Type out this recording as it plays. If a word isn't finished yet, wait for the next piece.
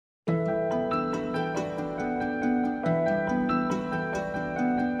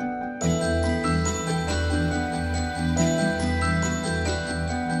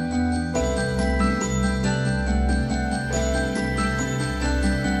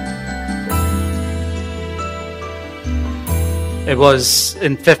It was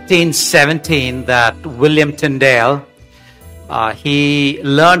in 1517 that William Tyndale, he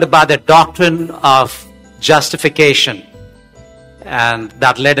learned about the doctrine of justification, and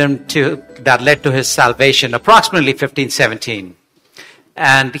that led to his salvation, approximately 1517.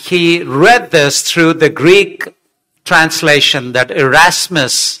 And he read this through the Greek translation that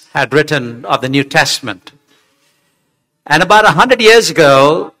Erasmus had written of the New Testament. And about 100 years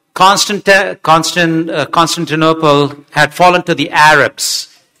ago, Constantinople had fallen to the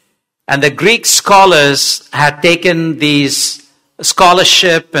Arabs, and the Greek scholars had taken these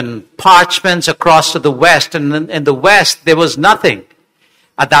scholarship and parchments across to the West, and in the West there was nothing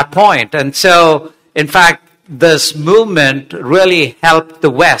at that point. And so, in fact, this movement really helped the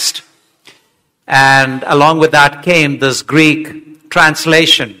West, and along with that came this Greek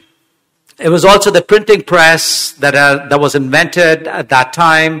translation. It was also the printing press that was invented at that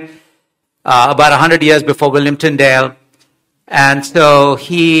time, about 100 years before William Tyndale. And so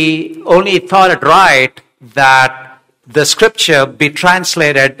he only thought it right that the scripture be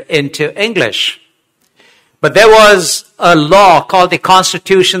translated into English. But there was a law called the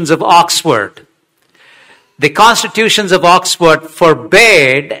Constitutions of Oxford. The Constitutions of Oxford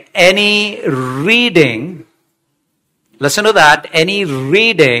forbade any reading, listen to that, any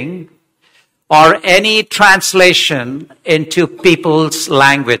reading or any translation into people's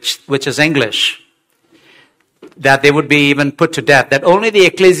language, which is English, that they would be even put to death, that only the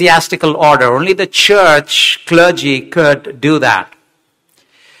ecclesiastical order, only the church clergy could do that.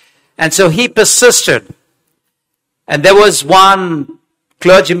 And so he persisted. And there was one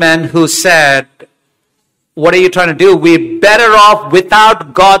clergyman who said, what are you trying to do? We're better off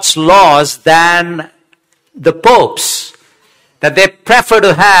without God's laws than the popes. That they prefer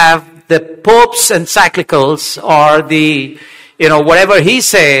to have the Pope's encyclicals or whatever he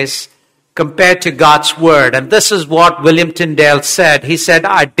says compared to God's word. And this is what William Tyndale said. He said,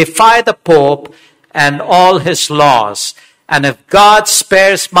 I defy the Pope and all his laws. And if God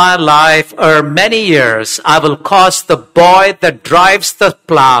spares my life many years, I will cause the boy that drives the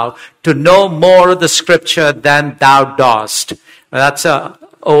plow to know more of the scripture than thou dost. That's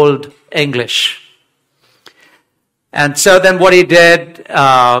old English. And so then what he did,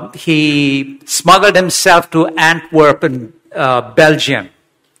 he smuggled himself to Antwerp in Belgium.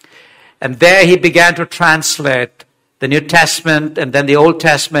 And there he began to translate the New Testament and then the Old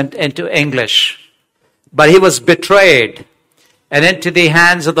Testament into English. But he was betrayed. And into the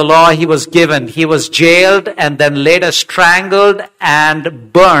hands of the law he was given. He was jailed and then later strangled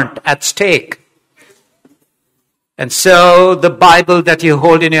and burnt at stake. And so the Bible that you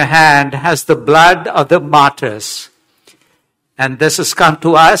hold in your hand has the blood of the martyrs. And this has come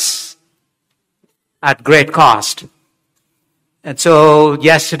to us at great cost. And so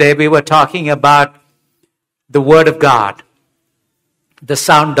yesterday we were talking about the Word of God, the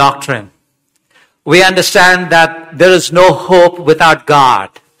sound doctrine. We understand that there is no hope without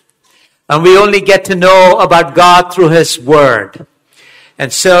God. And we only get to know about God through His Word.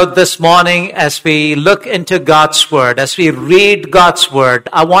 And so this morning, as we look into God's Word, as we read God's Word,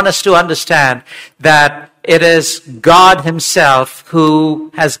 I want us to understand that it is God Himself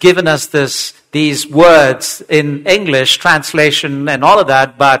who has given us these words in English, translation and all of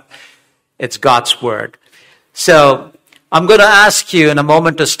that, but it's God's Word. So I'm going to ask you in a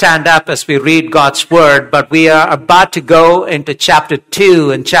moment to stand up as we read God's Word, but we are about to go into chapter 2,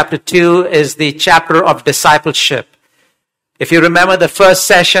 and chapter 2 is the chapter of discipleship. If you remember, the first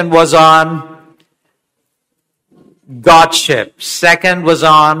session was on Godship. Second was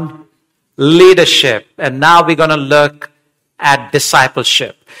on leadership. And now we're going to look at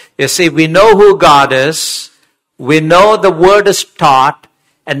discipleship. You see, we know who God is. We know the Word is taught.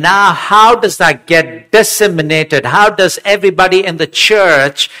 And now how does that get disseminated? How does everybody in the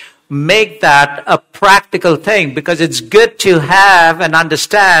church make that a practical thing? Because it's good to have and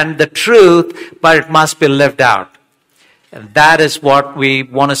understand the truth, but it must be lived out. And that is what we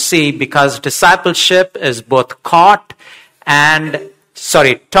want to see, because discipleship is both taught and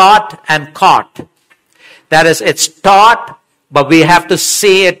caught. That is, it's taught, but we have to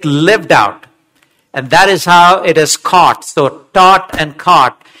see it lived out. And that is how it is caught. So taught and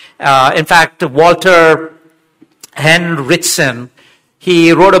caught. In fact, Walter Henrichsen,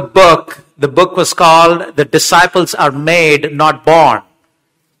 he wrote a book. The book was called The Disciples Are Made, Not Born.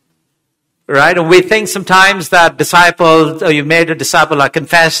 Right? And we think sometimes that you made a disciple. I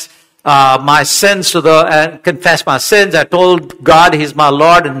confess my sins confess my sins. I told God He's my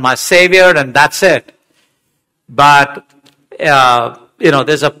Lord and my Savior, and that's it. But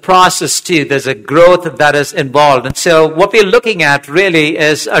there's a process too. There's a growth that is involved. And so what we're looking at really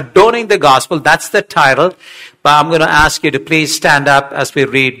is adorning the gospel. That's the title. But I'm going to ask you to please stand up as we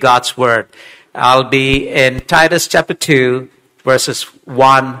read God's word. I'll be in Titus chapter 2, verses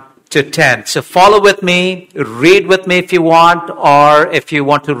 1 to 10. So follow with me, read with me if you want, or if you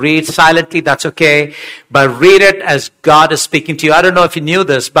want to read silently, that's okay. But read it as God is speaking to you. I don't know if you knew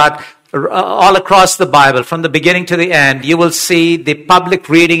this, but all across the Bible, from the beginning to the end, you will see the public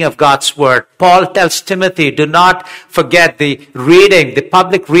reading of God's word. Paul tells Timothy, do not forget the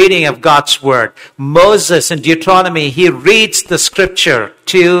public reading of God's word. Moses in Deuteronomy, he reads the scripture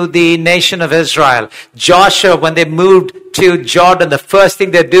to the nation of Israel. Joshua, when they moved to Jordan, the first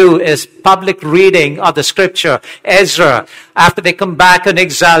thing they do is public reading of the scripture. Ezra, after they come back in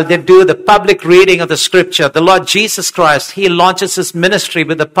exile, they do the public reading of the scripture. The Lord Jesus Christ, he launches his ministry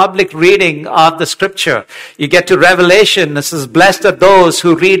with the public reading of the scripture. You get to Revelation, this is blessed are those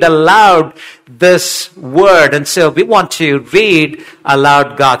who read aloud this word. And so we want to read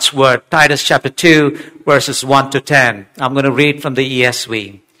aloud God's word. Titus chapter 2, verses 1 to 10. I'm going to read from the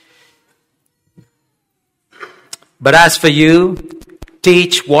ESV. But as for you,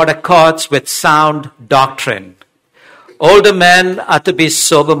 teach what accords with sound doctrine. Older men are to be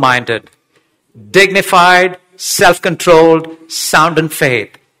sober-minded, dignified, self-controlled, sound in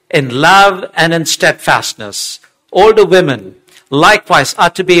faith, in love and in steadfastness. Older women, likewise, are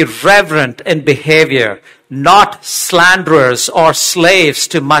to be reverent in behavior, not slanderers or slaves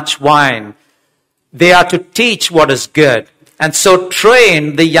to much wine. They are to teach what is good, and so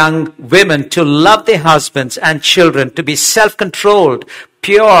train the young women to love their husbands and children, to be self-controlled,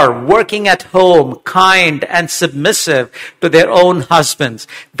 pure, working at home, kind, and submissive to their own husbands,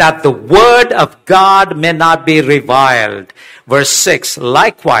 that the word of God may not be reviled. Verse 6,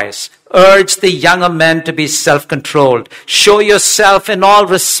 likewise, urge the younger men to be self-controlled. Show yourself in all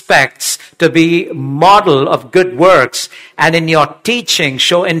respects to be model of good works, and in your teaching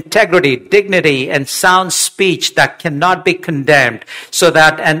show integrity, dignity, and sound speech that cannot be condemned, so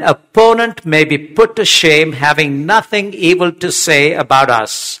that an opponent may be put to shame, having nothing evil to say about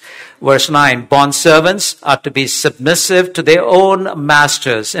us. Verse 9, bondservants are to be submissive to their own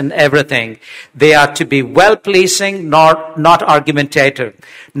masters in everything. They are to be well-pleasing, not argumentative,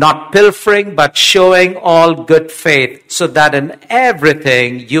 not pilfering, but showing all good faith, so that in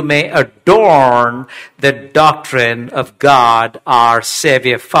everything you may adorn the doctrine of God, our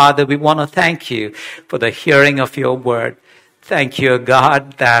Savior. Father, we want to thank you for the hearing of your word. Thank you,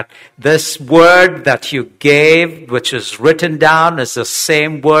 God, that this word that you gave, which is written down, is the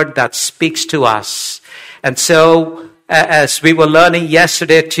same word that speaks to us. And so, as we were learning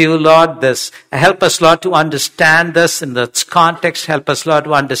yesterday too, Lord, help us, Lord, to understand this in its context. Help us, Lord,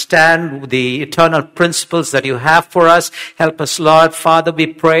 to understand the eternal principles that you have for us. Help us, Lord. Father, we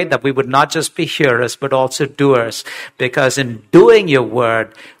pray that we would not just be hearers, but also doers, because in doing your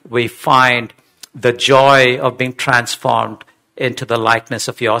word, we find the joy of being transformed into the likeness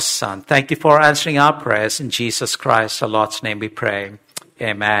of your Son. Thank you for answering our prayers. In Jesus Christ, our Lord's name we pray.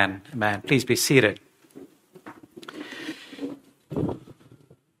 Amen. Amen. Please be seated.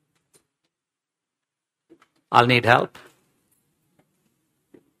 I'll need help.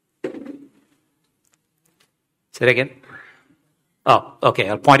 Say it again. Oh, okay.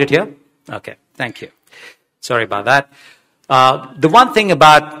 I'll point it here. Okay. Thank you. Sorry about that. The one thing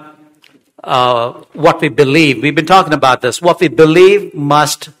about what we believe, we've been talking about this, what we believe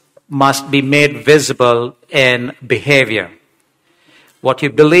must be made visible in behavior. What you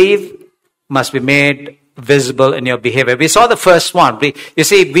believe must be made visible in your behavior. We saw the first one.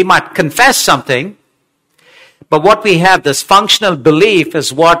 We might confess something, but what we have, this functional belief,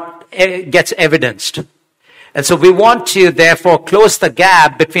 is what gets evidenced. And so we want to, therefore, close the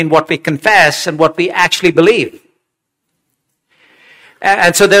gap between what we confess and what we actually believe.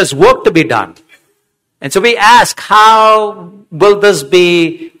 And so there's work to be done. And so we ask, how will this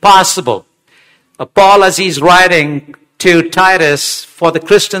be possible? Paul, as he's writing to Titus for the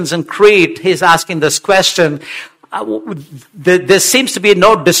Christians in Crete, he's asking this question. There seems to be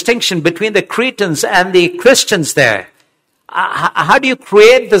no distinction between the Cretans and the Christians there. How do you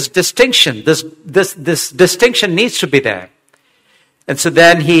create this distinction? This distinction needs to be there. And so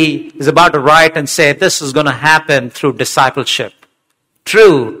then he is about to write and say, this is going to happen through discipleship.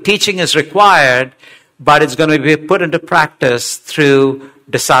 True, teaching is required, but it's going to be put into practice through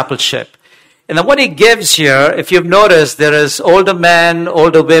discipleship. And then what he gives here, if you've noticed, there is older men,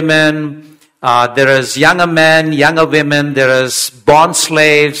 older women, there is younger men, younger women, there is bond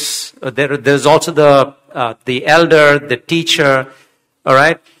slaves, there's also the elder, the teacher, all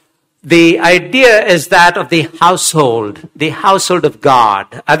right? The idea is that of the household of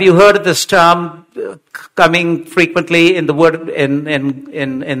God. Have you heard of this term coming frequently in the word in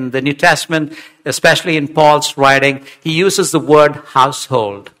the New Testament, especially in Paul's writing? He uses the word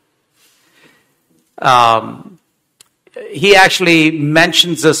household. He actually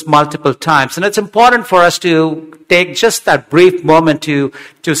mentions this multiple times, and it's important for us to take just that brief moment to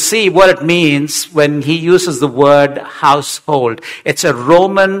see what it means when he uses the word household. It's a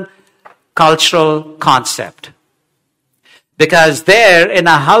Roman cultural concept. Because there in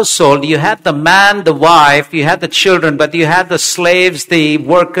a household, you had the man, the wife, you had the children, but you had the slaves, the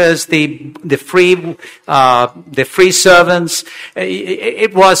workers, the free servants.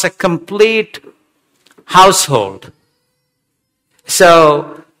 It was a complete household.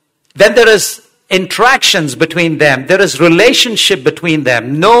 So then there is interactions between them. There is relationship between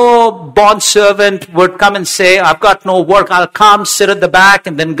them. No bond servant would come and say, I've got no work. I'll come, sit at the back,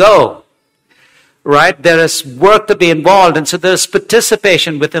 and then go. Right? There is work to be involved, and so there's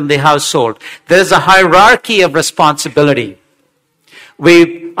participation within the household. There's a hierarchy of responsibility.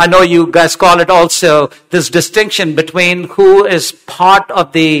 I know you guys call it also this distinction between who is part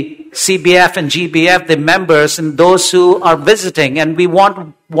of the CBF and GBF, the members, and those who are visiting, and we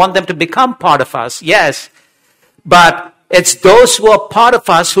want them to become part of us. Yes, but it's those who are part of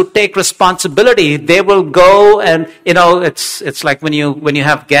us who take responsibility. They will go, and it's like when you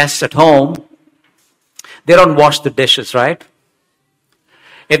have guests at home. They don't wash the dishes, right?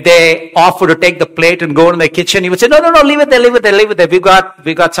 If they offer to take the plate and go in the kitchen, you would say, no, leave it there. We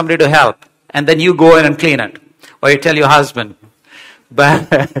got somebody to help. And then you go in and clean it. Or you tell your husband. But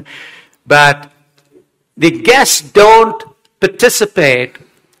the guests don't participate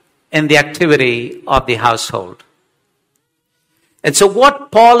in the activity of the household. And so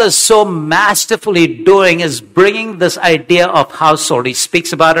what Paul is so masterfully doing is bringing this idea of household. He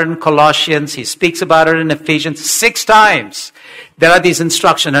speaks about it in Colossians. He speaks about it in Ephesians 6 times. There are these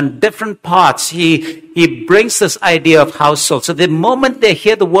instructions in different parts. He brings this idea of household. So the moment they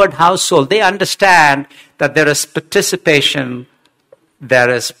hear the word household, they understand that there is participation,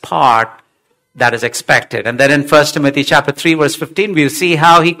 there is part that is expected. And then in 1 Timothy chapter 3, verse 15, we'll see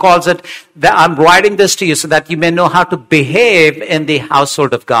how he calls it, that I'm writing this to you so that you may know how to behave in the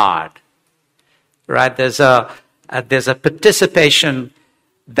household of God. Right? There's a participation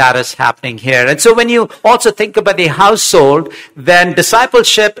that is happening here. And so when you also think about the household, then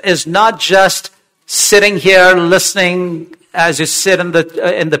discipleship is not just sitting here listening as you sit in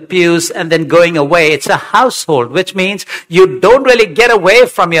the pews and then going away. It's a household, which means you don't really get away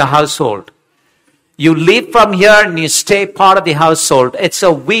from your household. You leave from here and you stay part of the household. It's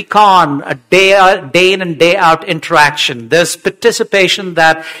a week on, a day in and day out interaction. There's participation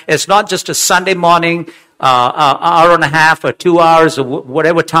that is not just a Sunday morning, hour and a half or 2 hours or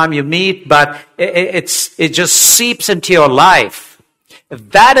whatever time you meet, but it just seeps into your life.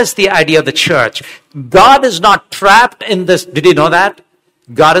 That is the idea of the church. God is not trapped in this. Did you know that?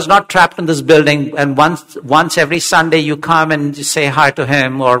 God is not trapped in this building, and once every Sunday you come and you say hi to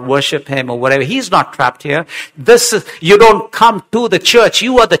him or worship him or whatever. He's not trapped here. You don't come to the church.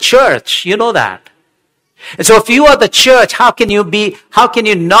 You are the church. You know that. And so if you are the church, how can you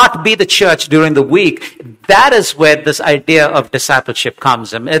not be the church during the week? That is where this idea of discipleship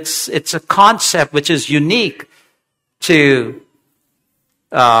comes in. It's a concept which is unique to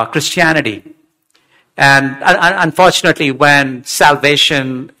Christianity. And unfortunately, when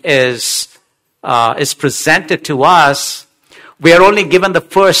salvation is presented to us, we are only given the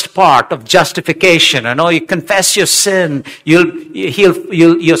first part of justification. You confess your sin,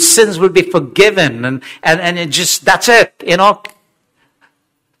 your sins will be forgiven, and it just, that's it.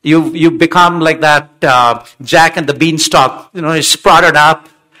 You become like that Jack and the Beanstalk. You sprouted up,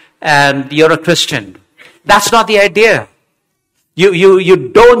 and you're a Christian. That's not the idea. You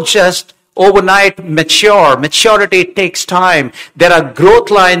don't just overnight mature. Maturity takes time. There are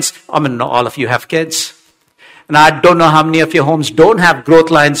growth lines. All of you have kids. And I don't know how many of your homes don't have growth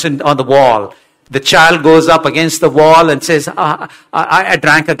lines on the wall. The child goes up against the wall and says, I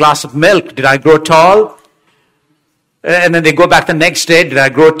drank a glass of milk. Did I grow tall? And then they go back the next day. Did I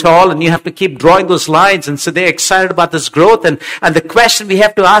grow tall? And you have to keep drawing those lines. And so they're excited about this growth. And the question we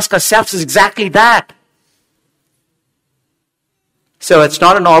have to ask ourselves is exactly that. So it's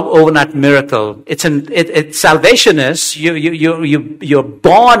not an overnight miracle. Salvation is you're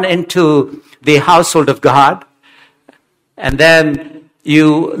born into the household of God, and then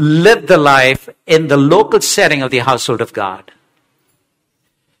you live the life in the local setting of the household of God.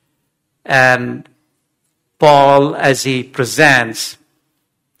 And Paul, as he presents,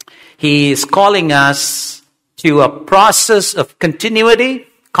 he is calling us to a process of continuity,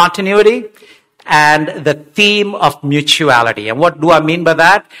 continuity, and the theme of mutuality. And what do I mean by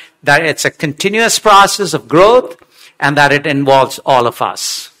that? That it's a continuous process of growth and that it involves all of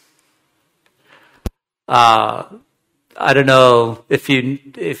us. I don't know if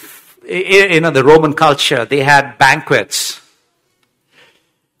the Roman culture, they had banquets.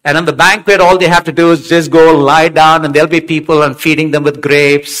 And on the banquet, all they have to do is just go lie down and there'll be people and feeding them with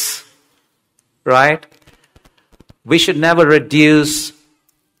grapes. Right? We should never reduce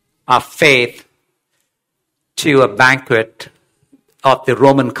our faith to a banquet of the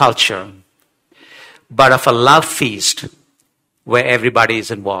Roman culture, but of a love feast where everybody is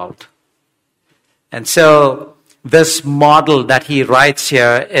involved. And so this model that he writes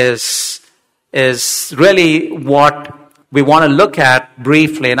here is really what we want to look at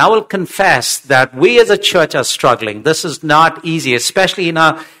briefly. And I will confess that we as a church are struggling. This is not easy, especially in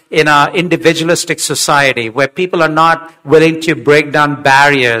our individualistic society where people are not willing to break down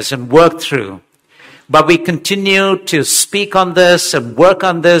barriers and work through. But we continue to speak on this and work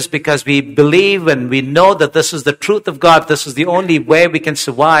on this because we believe and we know that this is the truth of God. This is the only way we can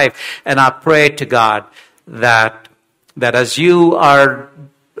survive. And I pray to God that as you are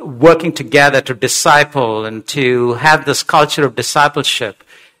working together to disciple and to have this culture of discipleship,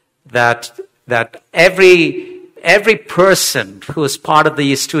 that every person who is part of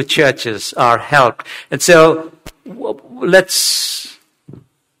these two churches are helped. And so let's...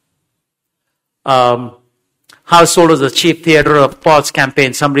 Household is the chief theater of Paul's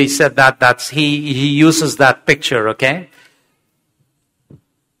campaign. Somebody said that's he uses that picture, okay?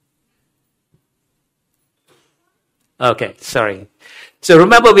 Okay, sorry. So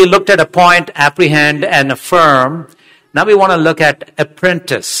remember we looked at appoint, apprehend, and affirm. Now we want to look at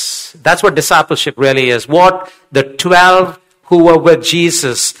apprentice. That's what discipleship really is. What the 12 who were with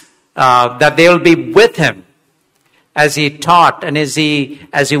Jesus, that they will be with him as he taught and as he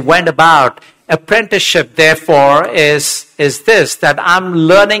went about. Apprenticeship, therefore, is this, that I'm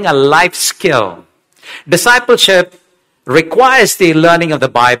learning a life skill. Discipleship requires the learning of the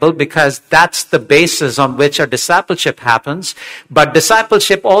Bible because that's the basis on which our discipleship happens. But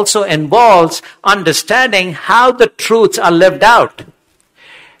discipleship also involves understanding how the truths are lived out.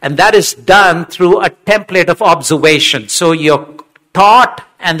 And that is done through a template of observation. So you're taught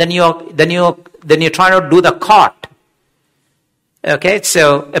and then you're trying to do the caught. Okay,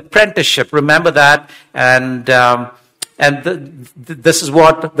 so apprenticeship, remember that, and this is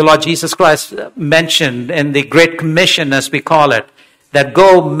what the Lord Jesus Christ mentioned in the Great Commission, as we call it, that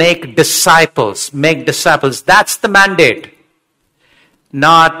go make disciples, make disciples. That's the mandate.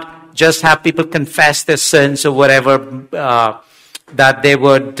 Not just have people confess their sins or whatever, that they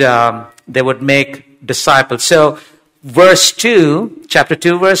would make disciples. So, chapter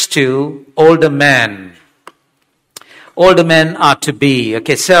 2, verse 2, older men. Older men are to be.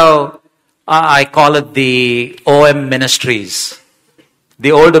 Okay, so I call it the OM ministries,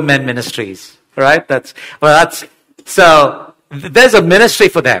 the older men ministries, right? So there's a ministry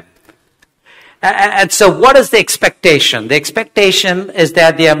for them. And so what is the expectation? The expectation is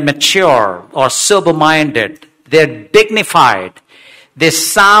that they are mature or sober-minded. They're dignified. They're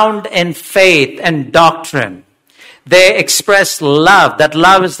sound in faith and doctrine. They express love. That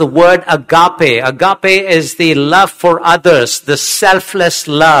love is the word agape. Agape is the love for others, the selfless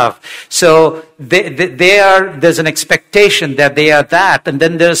love. So there's an expectation that they are that. And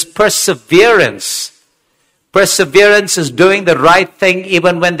then there's perseverance. Perseverance is doing the right thing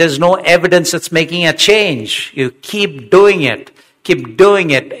even when there's no evidence that's making a change. You keep doing it. Keep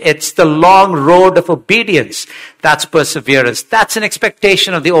doing it. It's the long road of obedience. That's perseverance. That's an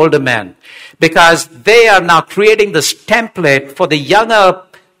expectation of the older men. Because they are now creating this template for the younger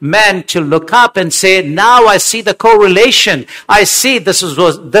men to look up and say, now I see the correlation. I see this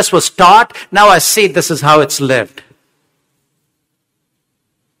was taught. Now I see this is how it's lived.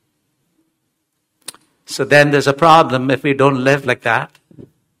 So then there's a problem if we don't live like that.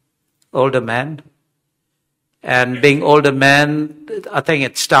 Older men. And being older men, I think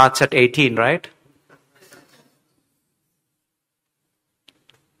it starts at 18, right?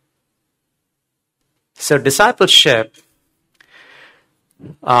 So discipleship,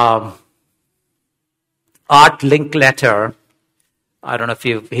 Art Linkletter, I don't know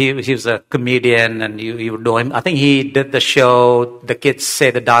if he was a comedian and you know him. I think he did the show, The Kids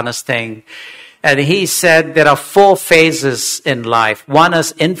Say the Darnest Thing. And he said there are 4 phases in life. One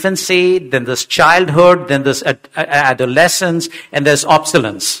is infancy, then there's childhood, then there's adolescence, and there's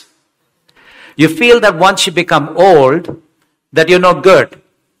obsolescence. You feel that once you become old, that you're no good.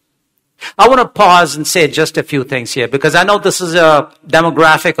 I want to pause and say just a few things here, because I know this is a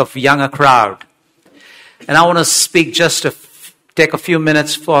demographic of younger crowd. And I want to speak just take a few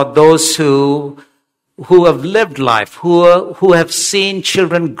minutes for those who have lived life, who have seen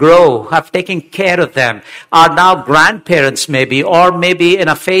children grow, have taken care of them, are now grandparents maybe, or maybe in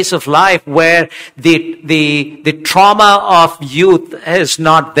a phase of life where the trauma of youth is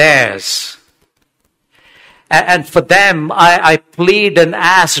not theirs. And for them, I plead and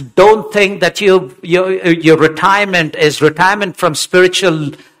ask, don't think that your retirement is retirement from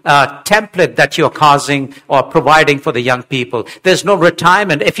spiritual template that you're causing or providing for the young people. There's no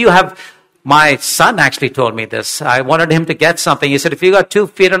retirement. If you have, my son actually told me this. I wanted him to get something. He said, if you got 2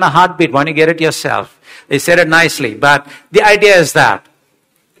 feet and a heartbeat, why don't you get it yourself? He said it nicely, but the idea is that,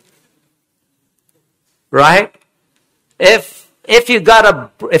 right? If you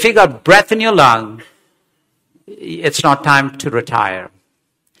got breath in your lung, it's not time to retire.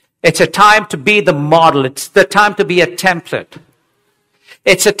 It's a time to be the model. It's the time to be a template.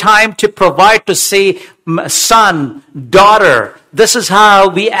 It's a time to provide, to say, son, daughter, this is how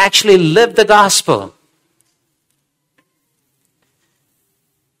we actually live the gospel.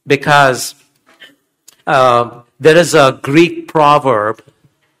 Because there is a Greek proverb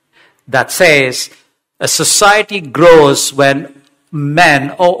that says, a society grows when men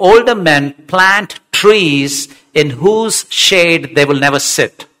or older men plant trees in whose shade they will never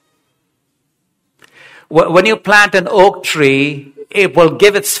sit. When you plant an oak tree, it will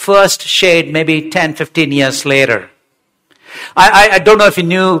give its first shade maybe 10, 15 years later. I don't know if you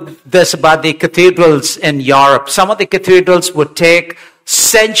knew this about the cathedrals in Europe. Some of the cathedrals would take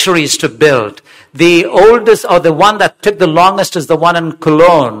centuries to build. The oldest, or the one that took the longest, is the one in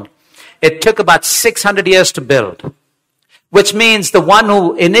Cologne. It took about 600 years to build. Which means the one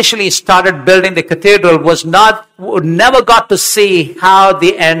who initially started building the cathedral never got to see how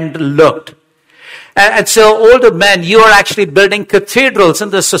the end looked. And so older men, you are actually building cathedrals in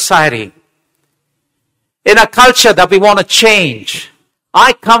this society. In a culture that we want to change.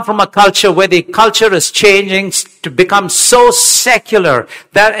 I come from a culture where the culture is changing to become so secular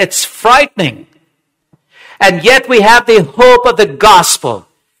that it's frightening. And yet we have the hope of the gospel.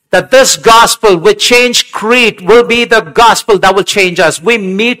 That this gospel which changed Crete will be the gospel that will change us. We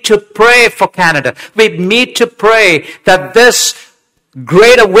meet to pray for Canada. We meet to pray that this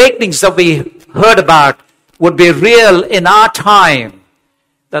great awakenings that we heard about would be real in our time.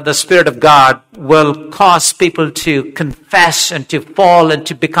 That the Spirit of God will cause people to confess and to fall and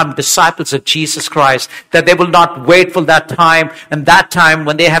to become disciples of Jesus Christ. That they will not wait for that time, and that time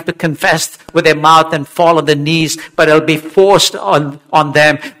when they have to confess with their mouth and fall on their knees, but it'll be forced on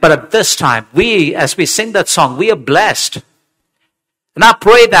them. But at this time, as we sing that song, we are blessed. And I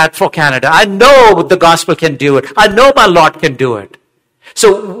pray that for Canada. I know the gospel can do it. I know my Lord can do it.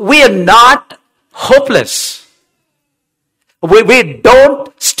 So we are not hopeless. We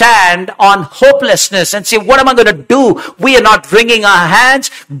don't stand on hopelessness and say, what am I going to do? We are not wringing our hands.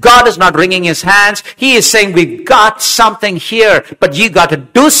 God is not wringing his hands. He is saying, we've got something here, but you got to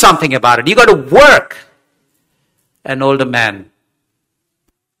do something about it. You got to work. An older man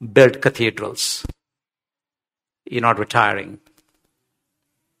build cathedrals. You're not retiring.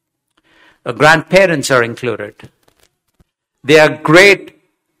 Grandparents are included. They are great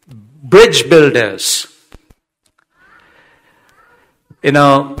bridge builders. You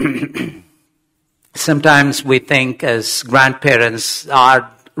know, sometimes we think as grandparents, our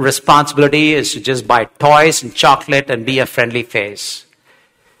responsibility is to just buy toys and chocolate and be a friendly face.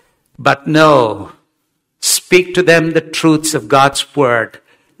 But no, speak to them the truths of God's word,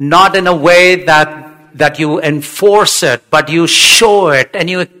 not in a way that you enforce it, but you show it,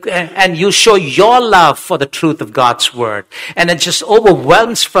 and you show your love for the truth of God's word. And it just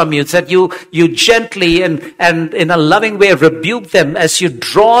overwhelms from you, that you gently and in a loving way rebuke them as you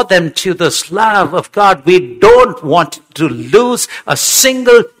draw them to this love of God. We don't want to lose a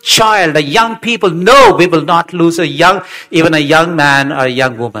single child, a young people. No, we will not lose even a young man or a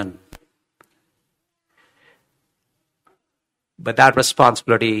young woman. But that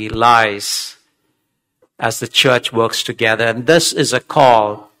responsibility lies as the church works together. And this is a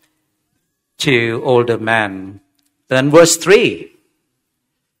call to older men. Then verse 3.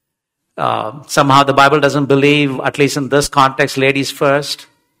 Somehow the Bible doesn't believe, at least in this context, ladies first.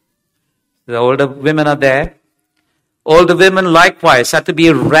 The older women are there. Older women likewise have to be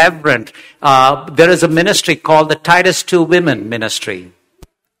reverent. There is a ministry called the Titus 2 Women Ministry.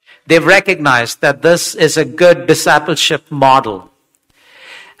 They've recognized that this is a good discipleship model.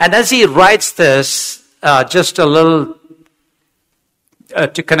 And as he writes this, just a little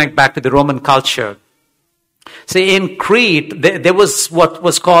to connect back to the Roman culture. See, in Crete, there was what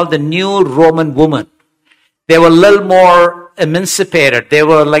was called the new Roman woman. They were a little more emancipated. They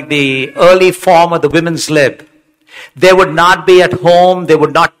were like the early form of the women's lib. They would not be at home. They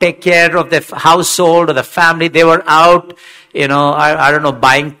would not take care of their household or the family. They were out, I don't know,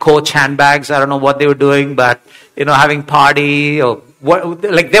 buying Coach handbags. I don't know what they were doing, but, having party or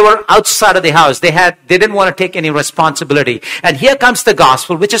they were outside of the house. They didn't want to take any responsibility. And here comes the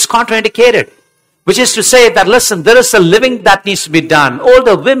gospel, which is contraindicated. Which is to say that, listen, there is a living that needs to be done.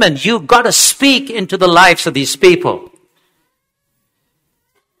 Older women, you got to speak into the lives of these people.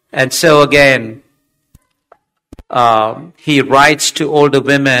 And so again, he writes to older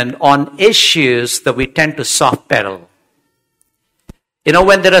women on issues that we tend to soft pedal.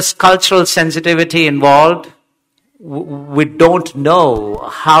 When there is cultural sensitivity involved, we don't know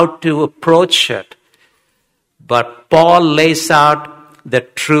how to approach it. But Paul lays out the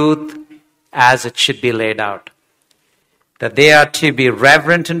truth as it should be laid out. That they are to be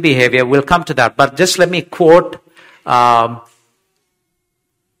reverent in behavior. We'll come to that. But just let me quote.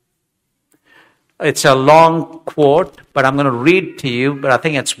 It's a long quote, but I'm going to read to you, but I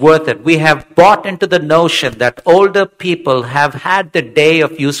think it's worth it. We have bought into the notion that older people have had the day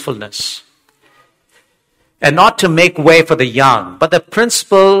of usefulness and not to make way for the young. But the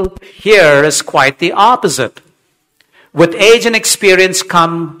principle here is quite the opposite. With age and experience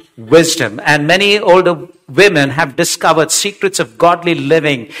come wisdom, and many older women have discovered secrets of godly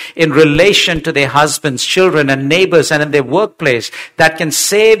living in relation to their husbands, children, and neighbors, and in their workplace that can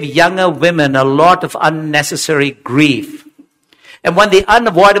save younger women a lot of unnecessary grief. And when the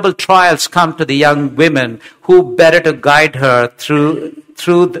unavoidable trials come to the young women, who better to guide her through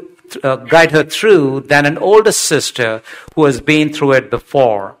than an older sister who has been through it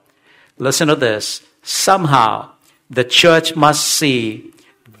before? Listen to this. Somehow, the church must see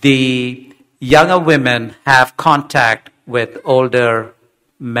the younger women have contact with older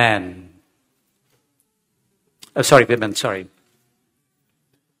men. Women, sorry.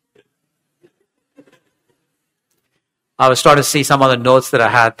 I was starting to see some of the notes that I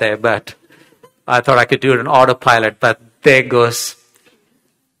had there, but I thought I could do it in autopilot, but there it goes.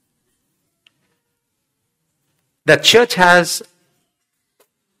 The church has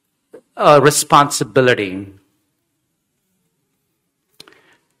a responsibility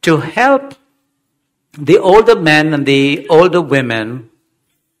to help the older men and the older women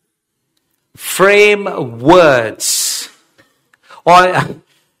frame words, or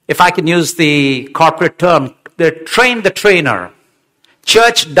if I can use the corporate term, train the trainer.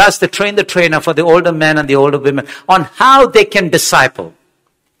 Church does the train the trainer for the older men and the older women on how they can disciple.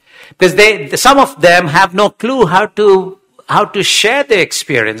 Because some of them have no clue how to share their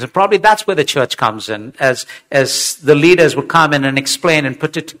experience. And probably that's where the church comes in, as the leaders will come in and explain and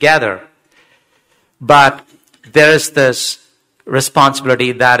put it together. But there is this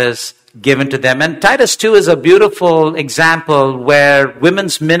responsibility that is given to them. And Titus 2 is a beautiful example where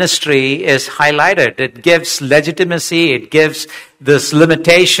women's ministry is highlighted. It gives legitimacy. It gives these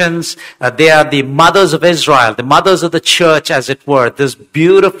limitations. They are the mothers of Israel, the mothers of the church, as it were. This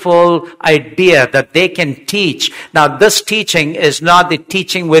beautiful idea that they can teach. Now, this teaching is not the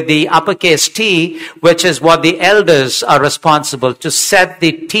teaching with the uppercase T, which is what the elders are responsible to set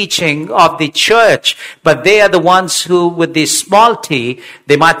the teaching of the church. But they are the ones who, with the small t,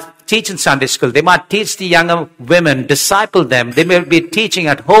 they might teach in Sunday school. They might teach the younger women, disciple them. They may be teaching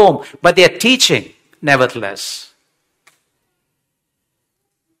at home, but they are teaching nevertheless.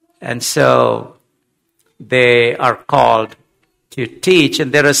 And so they are called to teach.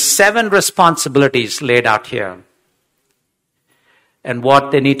 And there are 7 responsibilities laid out here. And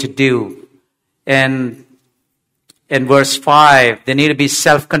what they need to do. And in verse 5, they need to be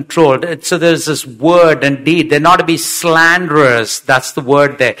self-controlled. So there's this word and deed. They're not to be slanderers. That's the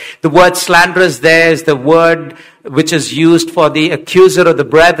word there. The word slanderers there is the word which is used for the accuser of the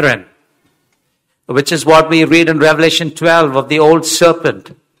brethren, which is what we read in Revelation 12 of the old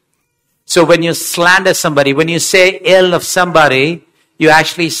serpent. So when you slander somebody, when you say ill of somebody, you're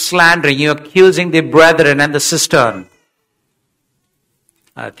actually slandering, you're accusing the brethren and the sister.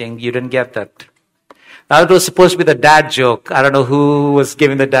 I think you didn't get that. That was supposed to be the dad joke. I don't know who was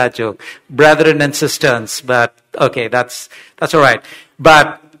giving the dad joke. Brethren and sisters, but okay, that's all right.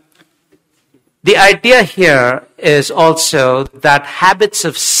 But the idea here is also that habits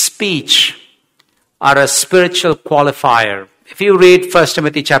of speech are a spiritual qualifier. If you read 1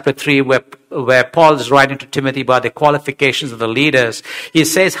 Timothy chapter 3, where Paul is writing to Timothy about the qualifications of the leaders, he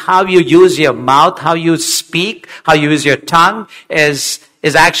says how you use your mouth, how you speak, how you use your tongue is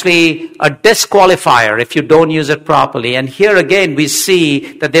actually a disqualifier if you don't use it properly. And here again, we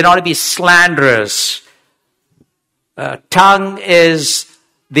see that there ought to be slanderers. Tongue is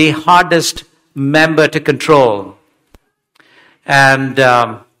the hardest member to control. And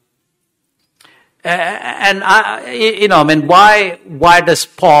And why does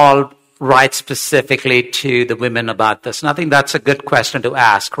Paul write specifically to the women about this? And I think that's a good question to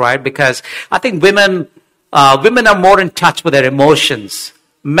ask, right? Because I think women are more in touch with their emotions.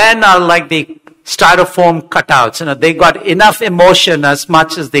 Men are like the styrofoam cutouts. They got enough emotion as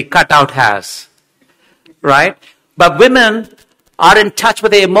much as the cutout has, right? But women are in touch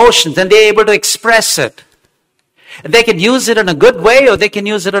with their emotions and they're able to express it. They can use it in a good way or they can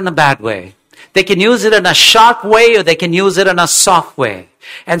use it in a bad way. They can use it in a sharp way or they can use it in a soft way.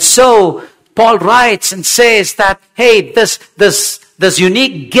 And so Paul writes and says that, hey, this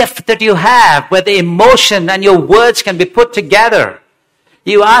unique gift that you have where the emotion and your words can be put together.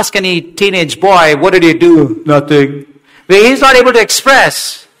 You ask any teenage boy, what did you do? Nothing. Well, he's not able to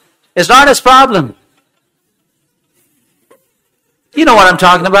express. It's not his problem. You know what I'm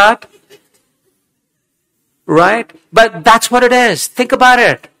talking about. Right? But that's what it is. Think about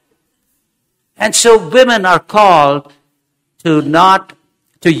it. And so women are called to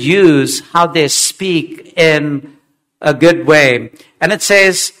use how they speak in a good way. And it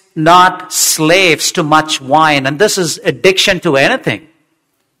says, not slaves to much wine. And this is addiction to anything.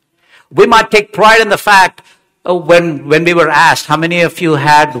 We might take pride in the fact, when we were asked, how many of you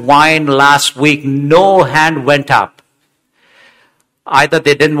had wine last week? No hand went up. Either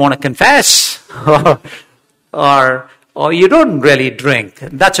they didn't want to confess, or you don't really drink.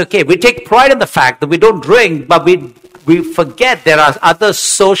 That's okay. We take pride in the fact that we don't drink, but we forget there are other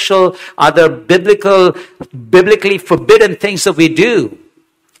biblically forbidden things that we do.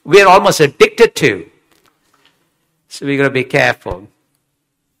 We're almost addicted to. So we're going to be careful.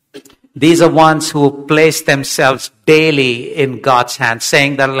 These are ones who place themselves daily in God's hands,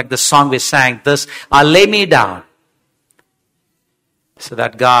 saying that, like the song we sang, this, I'll lay me down, so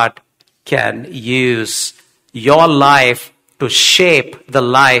that God can use your life to shape the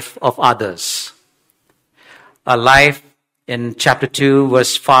life of others. A life, in chapter 2,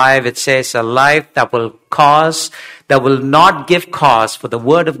 verse 5, it says, a life that will not give cause for the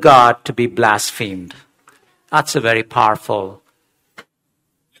word of God to be blasphemed. That's a very powerful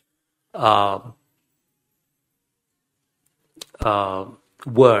word,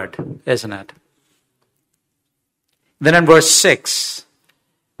 isn't it? Then in verse 6,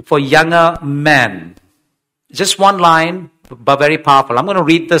 for younger men, just one line, but very powerful. I'm going to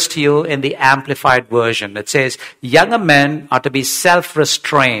read this to you in the Amplified Version. It says, younger men are to be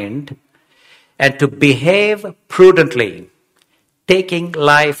self-restrained and to behave prudently, taking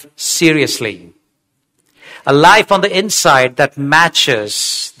life seriously. A life on the inside that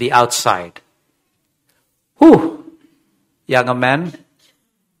matches the outside. Whew, younger men.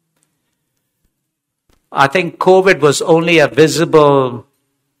 I think COVID was only a visible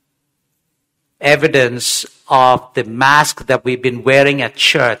evidence of the mask that we've been wearing at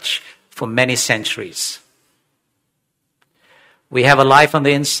church for many centuries. We have a life on the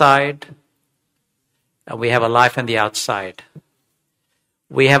inside, and we have a life on the outside.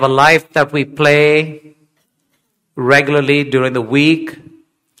 We have a life that we play regularly during the week,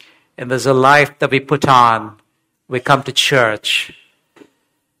 and there's a life that we put on. We come to church.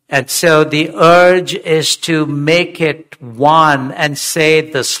 And so the urge is to make it one and say,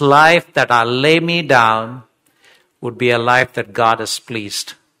 this life that I lay me down would be a life that God is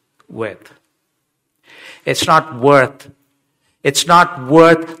pleased with. It's not worth,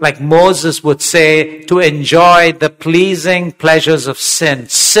 like Moses would say, to enjoy the pleasing pleasures of sin.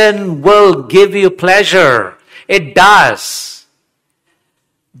 Sin will give you pleasure. It does.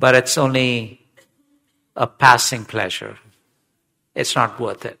 But it's only a passing pleasure. It's not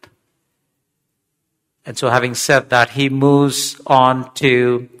worth it. And so having said that, he moves on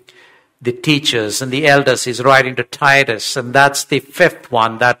to the teachers and the elders. He's writing to Titus, and that's the fifth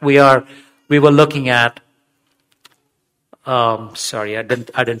one that we were looking at. Sorry, I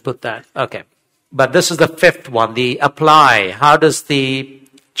didn't put that. Okay. But this is the fifth one, the apply. How does the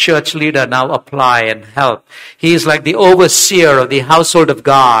church leader now apply and help? He's like the overseer of the household of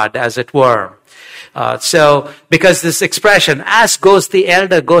God, as it were. So, because this expression, as goes the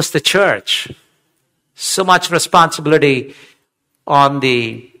elder, goes the church. So much responsibility on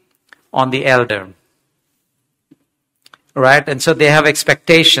the elder. Right? And so they have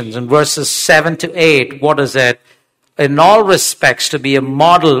expectations. In verses 7 to 8, what is it? In all respects to be a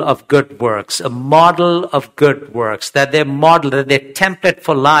model of good works. A model of good works. That they're template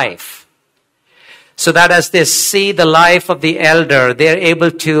for life. So that as they see the life of the elder, they're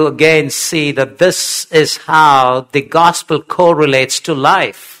able to again see that this is how the gospel correlates to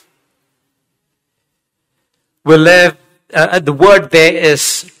life. We live, the word there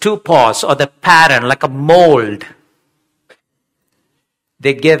is tupos, or the pattern, like a mold.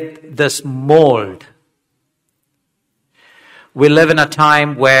 They give this mold. We live in a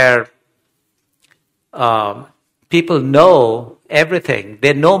time where people know everything.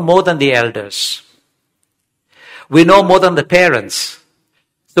 They know more than the elders. We know more than the parents.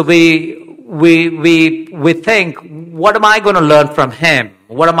 So we think, what am I going to learn from him?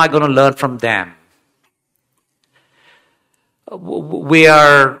 What am I going to learn from them? We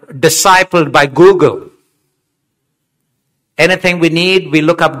are discipled by Google. Anything we need, we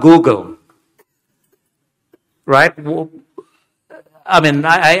look up Google. Right? I mean,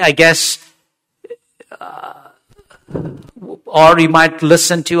 I guess, or you might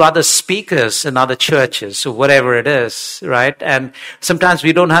listen to other speakers in other churches or whatever it is, right? And sometimes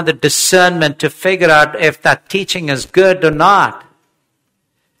we don't have the discernment to figure out if that teaching is good or not.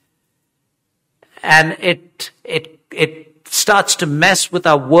 And it starts to mess with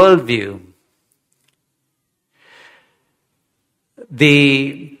our worldview.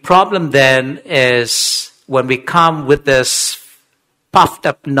 The problem then is when we come with this puffed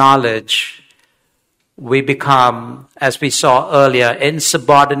up knowledge, we become, as we saw earlier,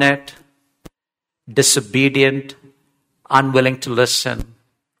 insubordinate, disobedient, unwilling to listen,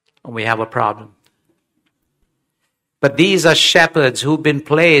 and we have a problem. But these are shepherds who've been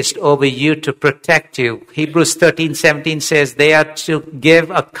placed over you to protect you. Hebrews 13:17 says they are to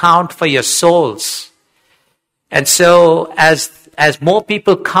give account for your souls. And so as more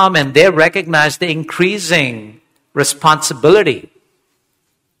people come and they recognize the increasing responsibility,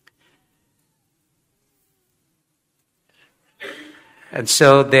 and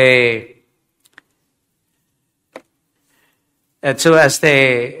so as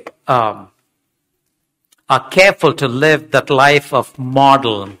they are careful to live that life of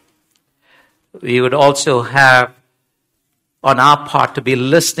model, we would also have on our part to be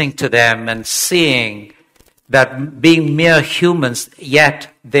listening to them and seeing that being mere humans, yet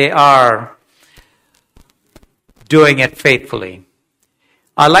they are doing it faithfully.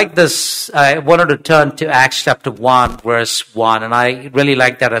 I like this. I wanted to turn to Acts chapter 1, verse 1, and I really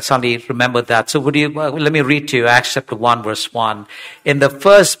like that. I suddenly remembered that. So let me read to you Acts chapter 1, verse 1. In the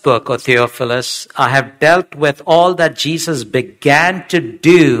first book, O Theophilus, I have dealt with all that Jesus began to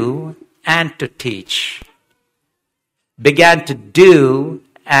do and to teach. Began to do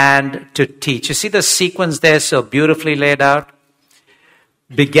and to teach. You see the sequence there so beautifully laid out?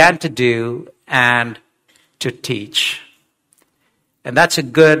 Began to do and to teach. And that's a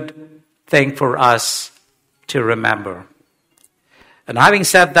good thing for us to remember. And having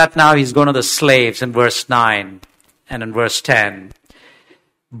said that, now he's going to the slaves in verse 9 and in verse 10.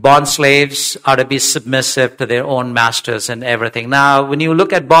 Bond slaves are to be submissive to their own masters and everything. Now, when you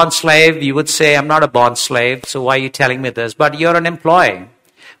look at bond slave, you would say, I'm not a bond slave, so why are you telling me this? But you're an employee,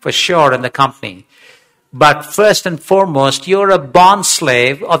 for sure, in the company. But first and foremost, you're a bond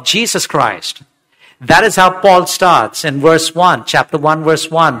slave of Jesus Christ. That is how Paul starts in verse 1, chapter 1,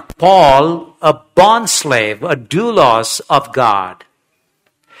 verse 1. Paul, a bond slave, a doulos of God.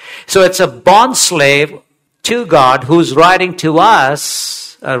 So it's a bond slave to God who's writing to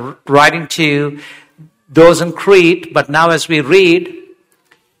us, writing to those in Crete. But now as we read,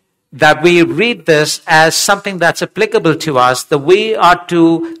 that we read this as something that's applicable to us, that we are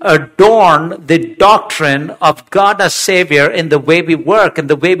to adorn the doctrine of God as Savior in the way we work and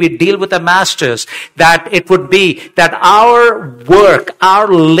the way we deal with the masters. That it would be that our work, our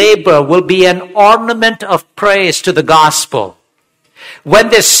labor will be an ornament of praise to the gospel. When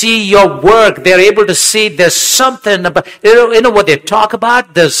they see your work, they're able to see there's something about, you know what they talk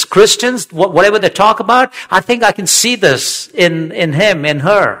about, those Christians, whatever they talk about, I think I can see this in him, in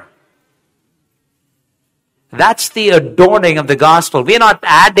her. That's the adorning of the gospel. We are not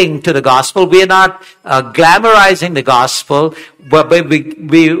adding to the gospel. We are not glamorizing the gospel. But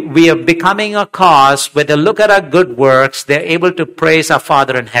we are becoming a cause where they look at our good works, they're able to praise our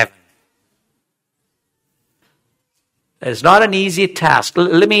Father in heaven. It's not an easy task.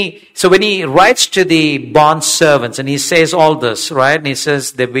 So when he writes to the bond servants and he says all this, right? And he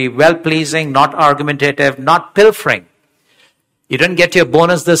says they be well-pleasing, not argumentative, not pilfering. You didn't get your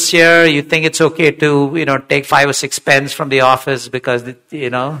bonus this year. You think it's okay to, take 5 or 6 pence from the office because,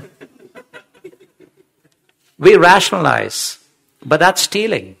 We rationalize. But that's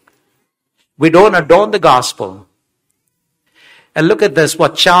stealing. We don't adorn the gospel. And look at this,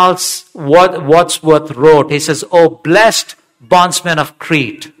 what Charles Wadsworth wrote. He says, "Oh, blessed bondsmen of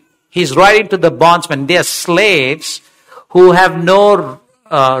Crete." He's writing to the bondsmen. They are slaves who have no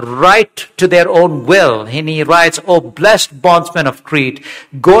write to their own will. And he writes, "O blessed bondsmen of Crete,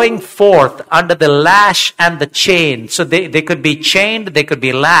 going forth under the lash and the chain." So they could be chained, they could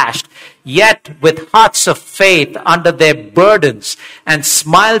be lashed, yet with hearts of faith under their burdens and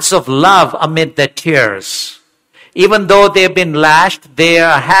smiles of love amid their tears. Even though they've been lashed, they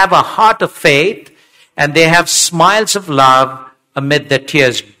have a heart of faith and they have smiles of love amid their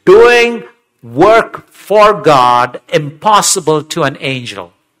tears, doing work for God impossible to an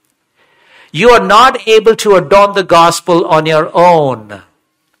angel. You are not able to adorn the gospel on your own.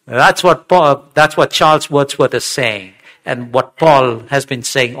 That's what Charles Wordsworth is saying, and what Paul has been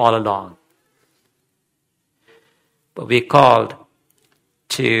saying all along. But we're called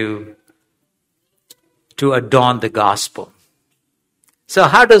to adorn the gospel. So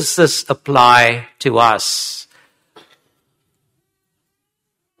how does this apply to us?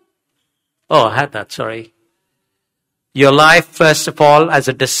 Oh, I had that, sorry. Your life, first of all, as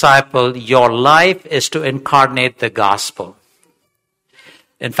a disciple, your life is to incarnate the gospel.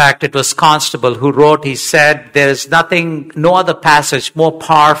 In fact, it was Constable who wrote, he said, there is no other passage more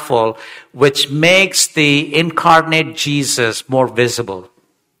powerful which makes the incarnate Jesus more visible.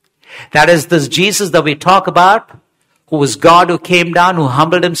 That is, this Jesus that we talk about, who was God, who came down, who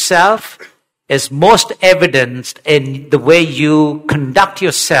humbled himself, is most evidenced in the way you conduct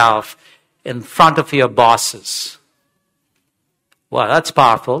yourself in front of your bosses. Well, that's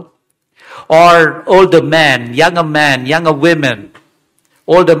powerful. Or older men, younger women, the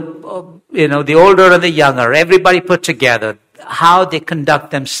older and the younger, everybody put together, how they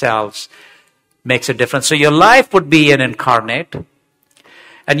conduct themselves makes a difference. So your life would be an incarnate,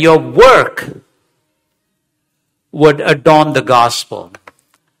 and your work would adorn the gospel.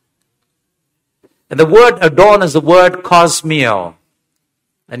 And the word adorn is the word cosmeo.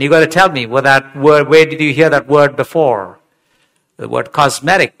 And you got to tell me where did you hear that word before? The word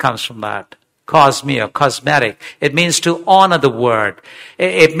cosmetic comes from that. Cosmeo, cosmetic. It means to honor the word.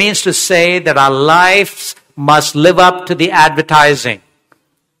 It means to say that our lives must live up to the advertising.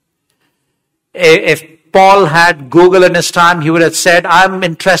 If Paul had Google in his time, he would have said, I'm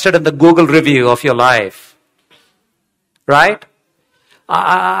interested in the Google review of your life. Right?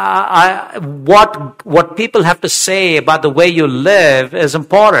 What people have to say about the way you live is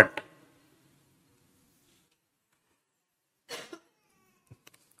important.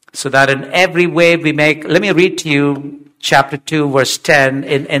 So that in every way let me read to you chapter 2, verse 10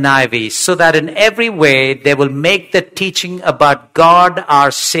 in NIV. So that in every way they will make the teaching about God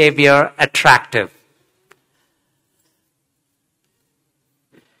our Savior attractive.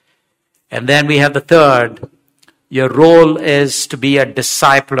 And then we have the third. Your role is to be a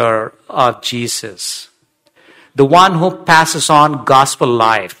discipler of Jesus. The one who passes on gospel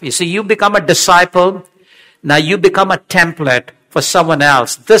life. You see, you become a disciple. Now you become a template for someone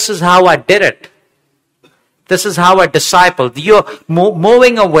else. This is how I did it. This is how I discipled. You're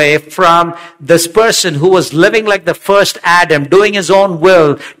moving away from this person who was living like the first Adam, doing his own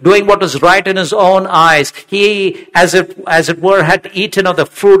will, doing what was right in his own eyes. He, as it were, had eaten of the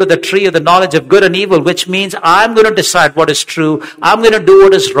fruit of the tree of the knowledge of good and evil, which means I'm going to decide what is true. I'm going to do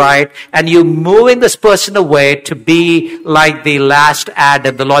what is right. And you're moving this person away to be like the last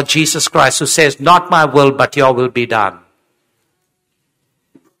Adam, the Lord Jesus Christ, who says, not my will, but your will be done.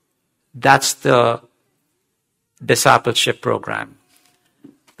 That's the discipleship program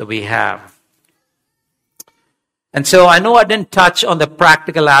that we have. And so I know I didn't touch on the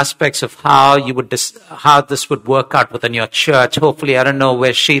practical aspects of how this would work out within your church. Hopefully, I don't know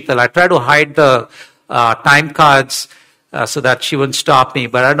where Sheetal. I try to hide the time cards so that she wouldn't stop me,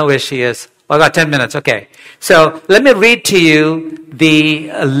 but I don't know where she is. Oh, I got 10 minutes. Okay. So let me read to you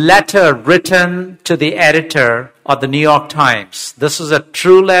the letter written to the editor of the New York Times. This is a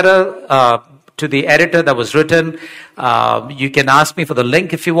true letter to the editor that was written. You can ask me for the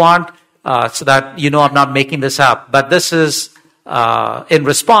link if you want, so that you know I'm not making this up. But this is, in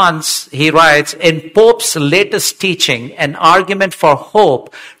response, he writes, in Pope's latest teaching, an argument for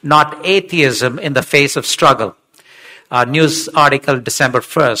hope, not atheism in the face of struggle. News article, December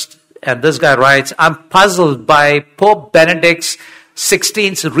 1st. And this guy writes, I'm puzzled by Pope Benedict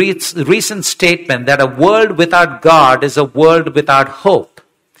XVI's recent statement that a world without God is a world without hope.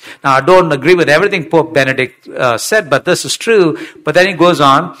 Now, I don't agree with everything Pope Benedict said, but this is true. But then he goes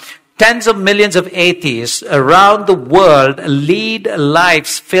on, tens of millions of atheists around the world lead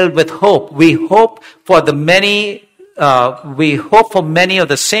lives filled with hope. We hope for many of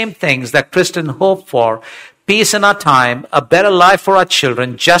the same things that Christians hope for. peace in our time, a better life for our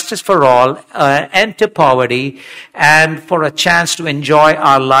children, justice for all, end to poverty, and for a chance to enjoy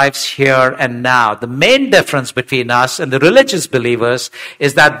our lives here and now. The main difference between us and the religious believers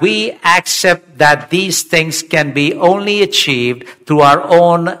is that we accept that these things can be only achieved through our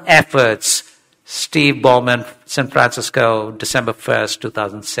own efforts. Steve Bowman, San Francisco, December 1st,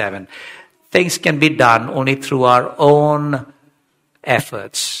 2007. Things can be done only through our own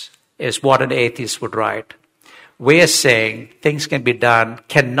efforts, is what an atheist would write. We are saying things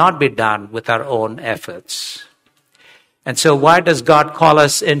cannot be done with our own efforts. And so why does God call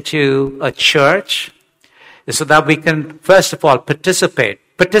us into a church? It's so that we can, first of all, participate.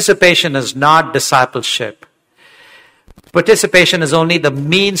 Participation is not discipleship. Participation is only the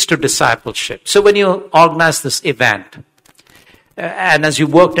means to discipleship. So when you organize this event, and as you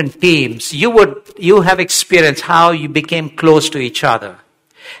worked in teams, you have experienced how you became close to each other.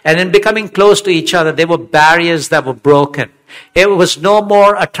 And in becoming close to each other, there were barriers that were broken. It was no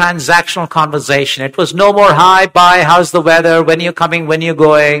more a transactional conversation. It was no more, hi, bye, how's the weather, when you're coming, when you're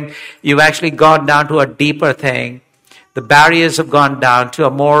going. You've actually gone down to a deeper thing. The barriers have gone down to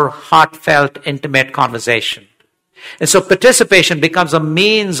a more heartfelt, intimate conversation. And so participation becomes a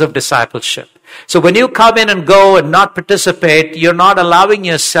means of discipleship. So when you come in and go and not participate, you're not allowing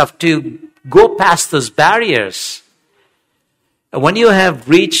yourself to go past those barriers. And when you have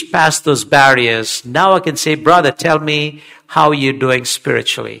reached past those barriers, now I can say, brother, tell me how you're doing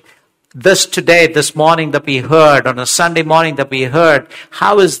spiritually. This morning that we heard, on a Sunday morning that we heard,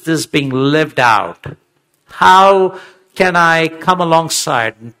 how is this being lived out? How can I come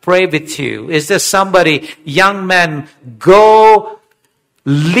alongside and pray with you? Is there somebody, young men,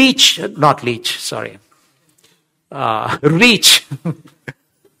 reach. I'm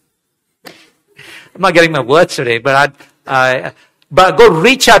not getting my words today, but go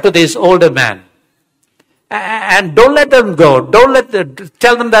reach out to these older men. And don't let them go.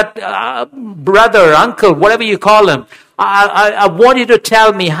 Tell them that, brother, uncle, whatever you call them, I want you to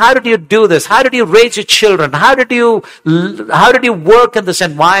tell me, how did you do this? How did you raise your children? How did you work in this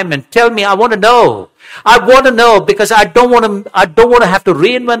environment? Tell me, I want to know. I want to know because I don't want to have to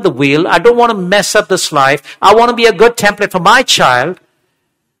reinvent the wheel. I don't want to mess up this life. I want to be a good template for my child.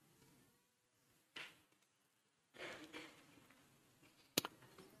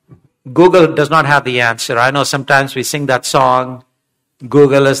 Google does not have the answer. I know sometimes we sing that song,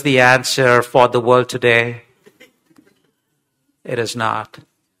 Google is the answer for the world today. It is not.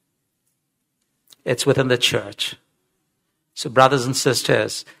 It's within the church. So brothers and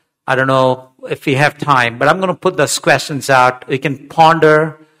sisters, I don't know if we have time, but I'm going to put those questions out. We can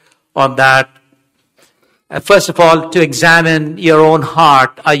ponder on that. First of all, to examine your own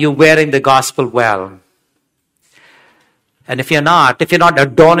heart. Are you wearing the gospel well? And if you're not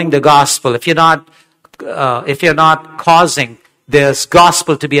adorning the gospel, if you're not causing this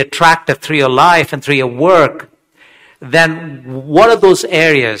gospel to be attractive through your life and through your work, then what are those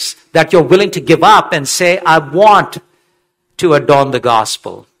areas that you're willing to give up and say, I want to adorn the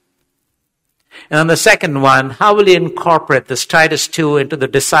gospel? And then the second one, how will you incorporate this Titus 2 into the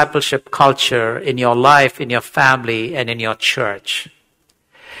discipleship culture in your life, in your family, and in your church?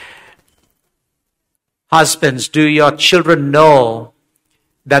 Husbands, do your children know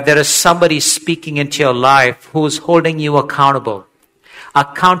that there is somebody speaking into your life who's holding you accountable?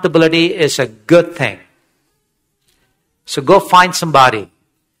 Accountability is a good thing. So go find somebody.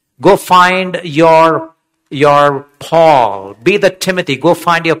 Go find your Paul. Be the Timothy. Go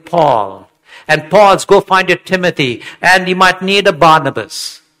find your Paul. And Paul's, go find your Timothy. And you might need a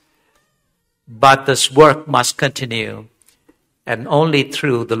Barnabas. But this work must continue. And only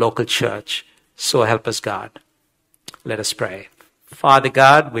through the local church. So help us, God. Let us pray. Father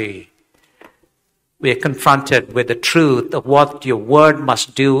God, we are confronted with the truth of what your word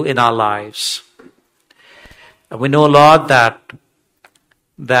must do in our lives. And we know, Lord, that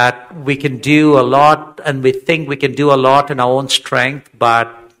we can do a lot and we think we can do a lot in our own strength,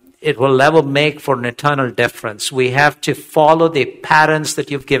 but it will never make for an eternal difference. We have to follow the patterns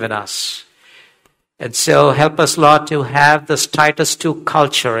that you've given us. And so help us, Lord, to have this Titus 2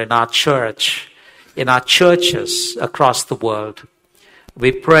 culture in our church, in our churches across the world.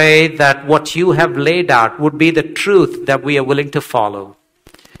 We pray that what you have laid out would be the truth that we are willing to follow.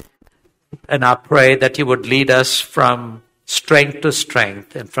 And I pray that you would lead us from strength to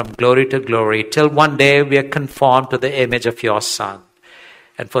strength and from glory to glory till one day we are conformed to the image of your Son.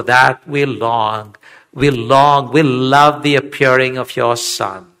 And for that we long, we love the appearing of your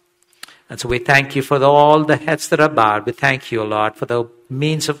Son. And so we thank you for all the heads that are bowed. We thank you, Lord, for the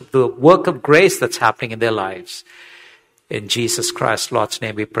means of the work of grace that's happening in their lives. In Jesus Christ, Lord's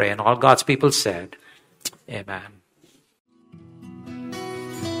name we pray. And all God's people said, Amen.